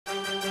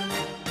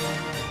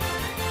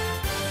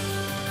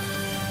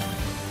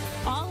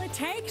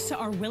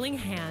are willing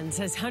hands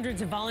as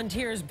hundreds of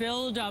volunteers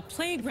build a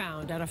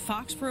playground at a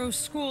Foxboro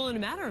school in a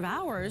matter of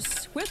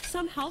hours with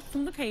some help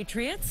from the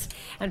Patriots.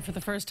 And for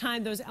the first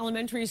time, those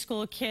elementary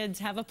school kids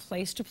have a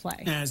place to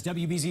play. As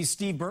WBZ's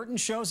Steve Burton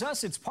shows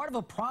us, it's part of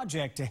a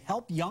project to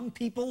help young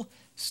people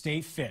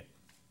stay fit.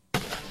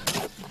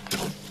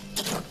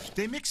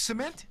 They mixed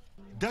cement,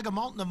 dug a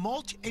mountain of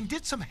mulch, and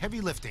did some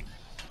heavy lifting,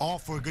 all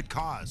for a good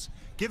cause,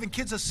 giving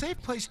kids a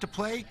safe place to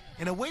play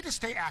and a way to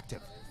stay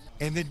active.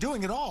 And they're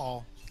doing it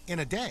all in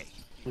a day.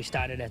 We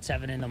started at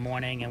 7 in the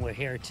morning and we're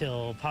here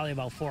till probably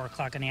about 4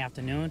 o'clock in the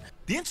afternoon.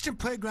 The Instant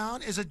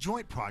Playground is a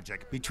joint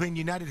project between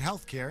United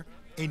Healthcare,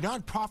 a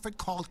nonprofit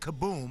called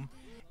Kaboom,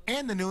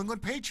 and the New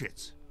England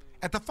Patriots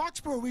at the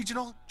Foxboro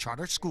Regional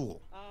Charter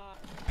School.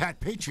 Pat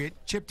Patriot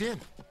chipped in.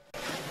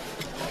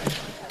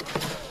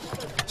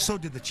 So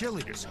did the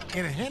cheerleaders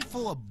and a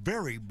handful of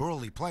very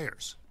burly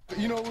players.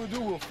 You know what we'll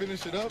do? We'll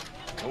finish it up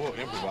and we'll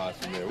improvise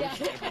from there. We'll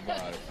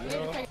improvise, you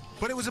know?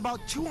 But it was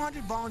about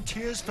 200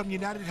 volunteers from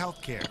United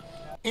Healthcare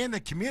and the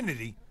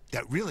community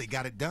that really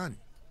got it done.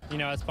 You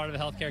know, as part of a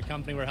healthcare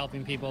company, we're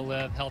helping people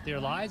live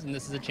healthier lives, and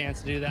this is a chance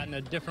to do that in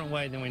a different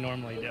way than we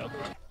normally do.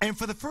 And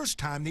for the first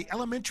time, the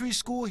elementary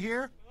school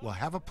here will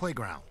have a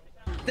playground.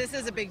 This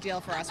is a big deal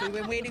for us. We've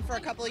been waiting for a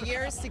couple of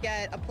years to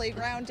get a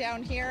playground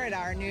down here at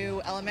our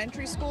new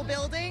elementary school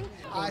building.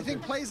 I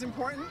think play is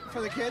important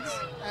for the kids,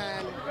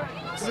 and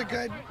this is a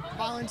good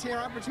volunteer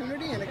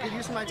opportunity and a good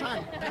use of my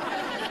time.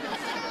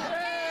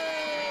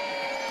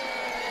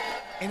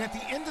 And at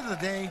the end of the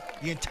day,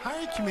 the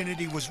entire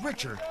community was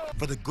richer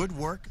for the good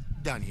work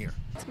done here.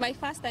 It's my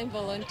first time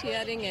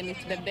volunteering, and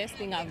it's the best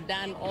thing I've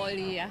done all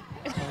year.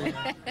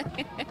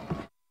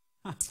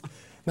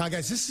 Now,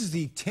 guys, this is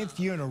the 10th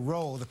year in a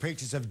row the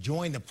Patriots have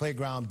joined the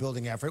playground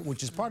building effort,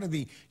 which is part of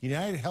the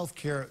United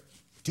Healthcare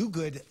Do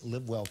Good,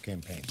 Live Well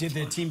campaign. Did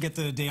the team get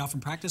the day off from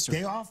practice? Or?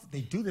 Day off?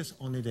 They do this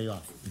on their day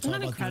off. It's Isn't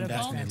that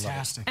incredible?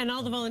 Fantastic. And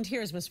all the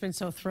volunteers must have been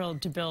so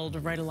thrilled to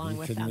build right along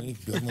with them.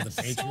 Building with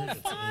the Patriots.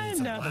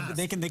 So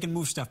fun. They can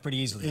move stuff pretty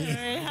easily.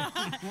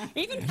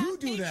 Even You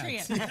do that.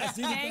 Patriot. Yes,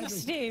 Thanks,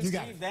 Steve. You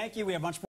got it. Thank you. We have much more.